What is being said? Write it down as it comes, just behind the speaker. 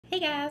Hey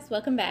guys,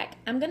 welcome back.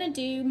 I'm going to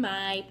do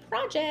my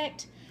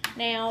project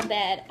now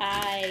that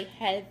I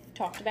have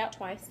talked about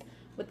twice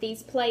with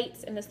these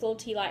plates and this little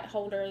tea light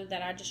holder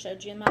that I just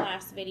showed you in my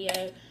last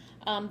video.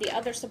 The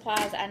other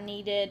supplies I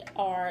needed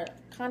are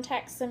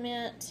contact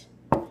cement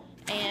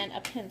and a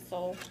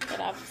pencil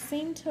that I've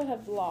seemed to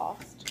have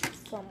lost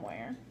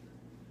somewhere.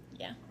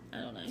 Yeah,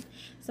 I don't know.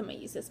 So I'm going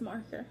to use this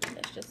marker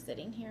that's just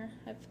sitting here.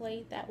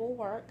 Hopefully that will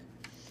work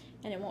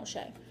and it won't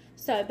show.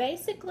 So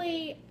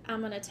basically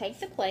I'm going to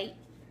take the plate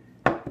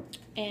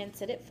and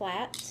set it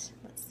flat.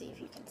 Let's see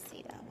if you can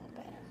see that one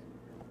better.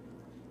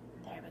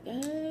 There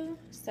we go.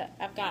 So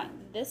I've got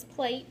this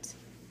plate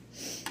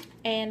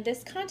and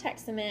this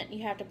contact cement.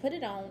 You have to put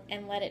it on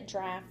and let it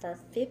dry for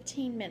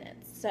 15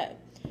 minutes. So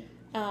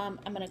I'm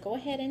going to go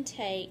ahead and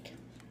take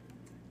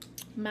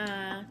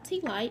my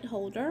tea light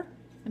holder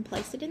and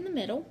place it in the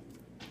middle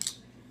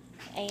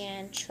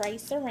and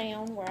trace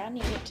around where I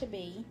need it to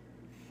be,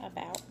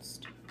 about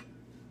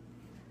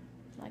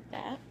like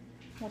that.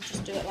 We'll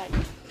just do it like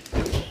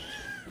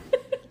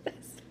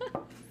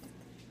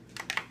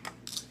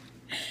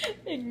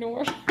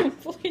ignore him,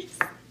 please.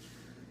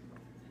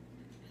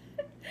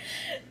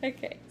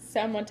 Okay, so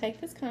I'm going to take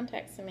this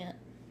contact cement,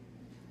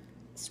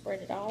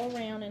 spread it all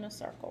around in a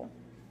circle.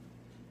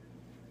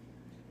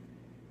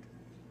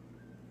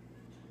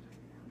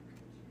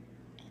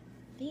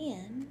 And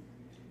then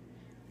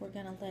we're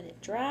going to let it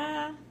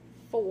dry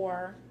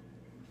for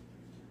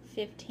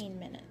 15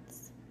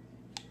 minutes.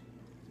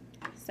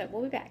 So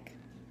we'll be back.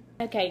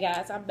 Okay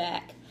guys, I'm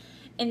back.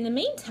 In the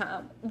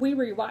meantime, we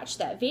rewatched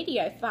that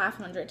video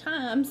 500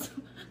 times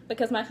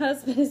because my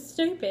husband is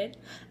stupid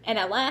and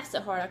I laughed so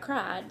hard I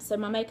cried, so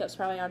my makeup's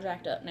probably all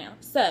jacked up now.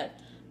 So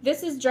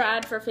this is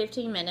dried for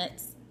 15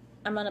 minutes.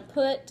 I'm going to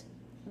put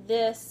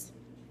this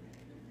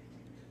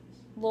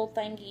little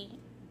thingy,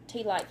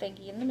 tea light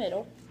thingy, in the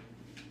middle.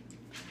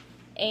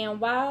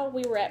 And while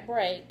we were at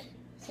break,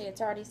 see,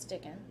 it's already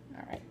sticking.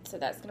 Alright, so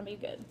that's going to be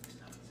good.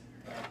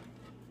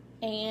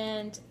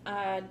 And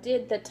I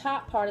did the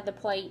top part of the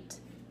plate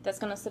that's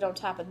going to sit on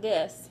top of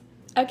this.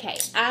 Okay,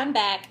 I'm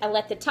back. I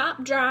let the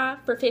top dry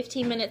for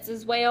 15 minutes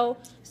as well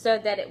so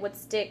that it would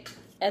stick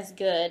as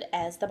good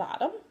as the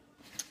bottom.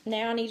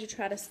 Now I need to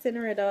try to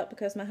center it up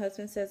because my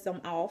husband says I'm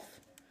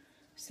off.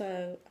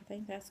 So I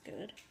think that's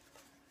good.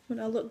 When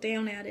I look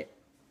down at it,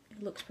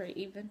 it looks pretty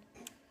even.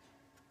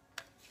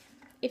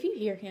 If you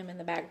hear him in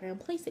the background,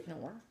 please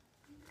ignore.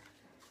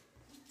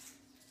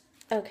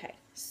 Okay,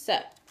 so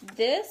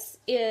this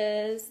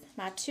is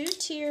my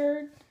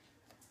two-tiered,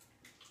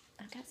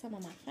 I got some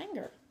on my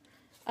finger,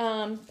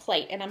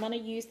 plate, and I'm going to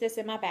use this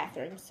in my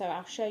bathroom, so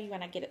I'll show you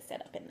when I get it set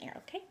up in there,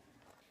 okay?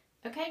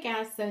 Okay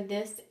guys, so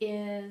this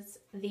is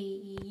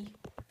the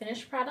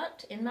finished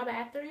product in my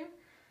bathroom.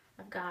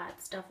 I've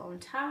got stuff on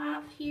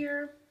top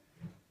here,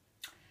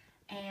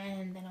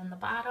 and then on the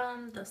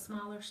bottom, the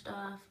smaller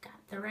stuff, got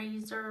the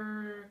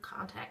razor,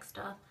 contact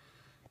stuff,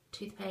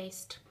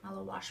 toothpaste, my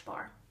little wash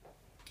bar.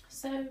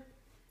 So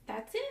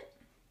that's it.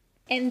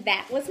 And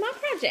that was my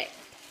project.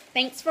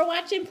 Thanks for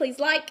watching. Please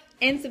like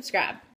and subscribe.